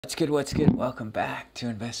What's good? What's good? Welcome back to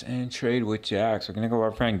Invest and Trade with Jax. We're going to go with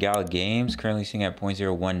our friend Gala Games, currently sitting at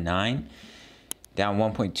 0.019, down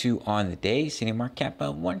 1.2 on the day, sitting market cap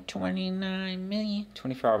of 129 million,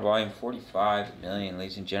 24-hour volume 45 million.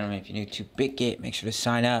 Ladies and gentlemen, if you're new to BitGet, make sure to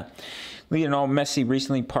sign up. Lionel Messi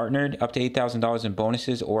recently partnered up to $8,000 in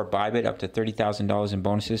bonuses, or Bybit up to $30,000 in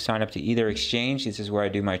bonuses. Sign up to either exchange. This is where I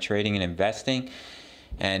do my trading and investing.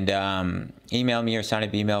 And email me or sign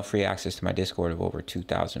up email, free access to my Discord of over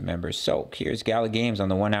 2,000 members. So here's Gala Games on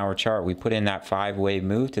the 1 hour chart. We put in that 5-wave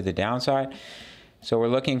move to the downside. So we're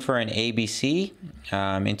looking for an ABC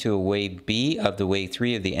into a wave B of the wave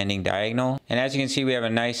 3 of the ending diagonal. And as you can see, we have a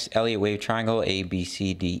nice Elliott wave triangle, A, B,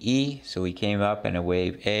 C, D, E. So we came up in a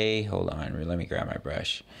wave A. Hold on, let me grab my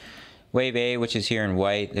brush. Wave A, which is here in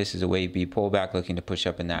white. This is a wave B pullback, looking to push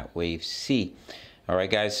up in that wave C. All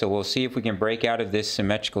right, guys, so we'll see if we can break out of this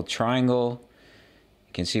symmetrical triangle.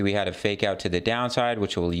 You can see we had a fake out to the downside,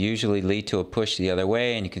 which will usually lead to a push the other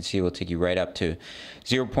way. And you can see it will take you right up to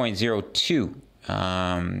 0.02.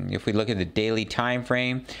 If we look at the daily time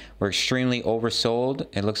frame, we're extremely oversold.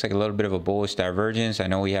 It looks like a little bit of a bullish divergence. I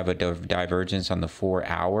know we have a divergence on the 4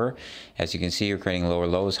 hour. As you can see, we're creating lower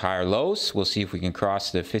lows, higher lows. We'll see if we can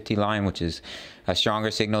cross the 50 line, which is a stronger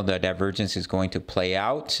signal that divergence is going to play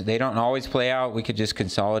out. They don't always play out. We could just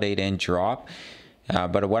consolidate and drop.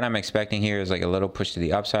 But what I'm expecting here is like a little push to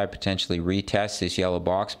the upside, potentially retest this yellow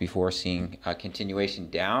box before seeing a continuation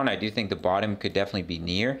down. I do think the bottom could definitely be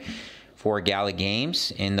near for Gala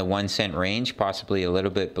Games in the 1 cent range, possibly a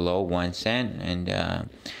little bit below 1 cent. And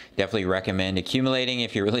definitely recommend accumulating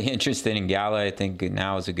if you're really interested in Gala. I think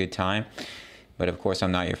now is a good time. But of course,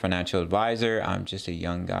 I'm not your financial advisor. I'm just a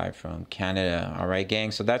young guy from Canada. All right, gang.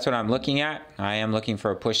 So that's what I'm looking at. I am looking for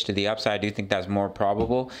a push to the upside. I do think that's more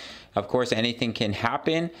probable. Of course, anything can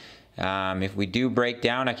happen. If we do break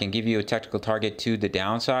down, I can give you a technical target to the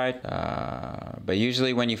downside. But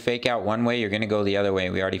usually when you fake out one way, you're going to go the other way.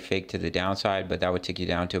 We already faked to the downside, but that would take you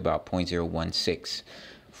down to about 0.016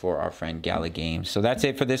 for our friend Gala Games. So that's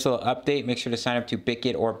it for this little update. Make sure to sign up to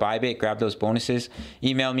BitGet or Bybit. Grab those bonuses.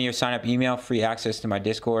 Email me or sign up email. Free access to my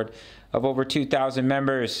Discord of over 2,000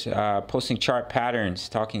 members. Posting chart patterns,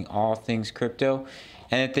 talking all things crypto.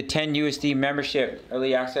 And at the 10 USD membership,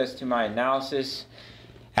 early access to my analysis,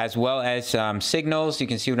 as well as signals. You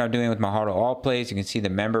can see what I'm doing with my HODL all plays. You can see the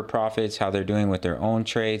member profits, how they're doing with their own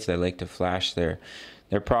trades. They like to flash their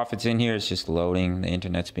profits in here. It's just loading. The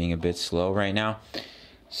internet's being a bit slow right now.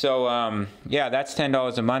 So yeah, that's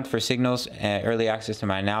 $10 a month for signals, early access to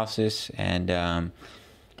my analysis, and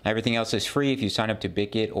everything else is free if you sign up to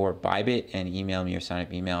BitGet or Bybit and email me or sign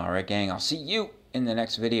up email. All right, gang, I'll see you in the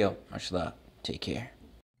next video. Much love. Take care.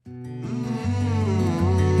 Mm-hmm.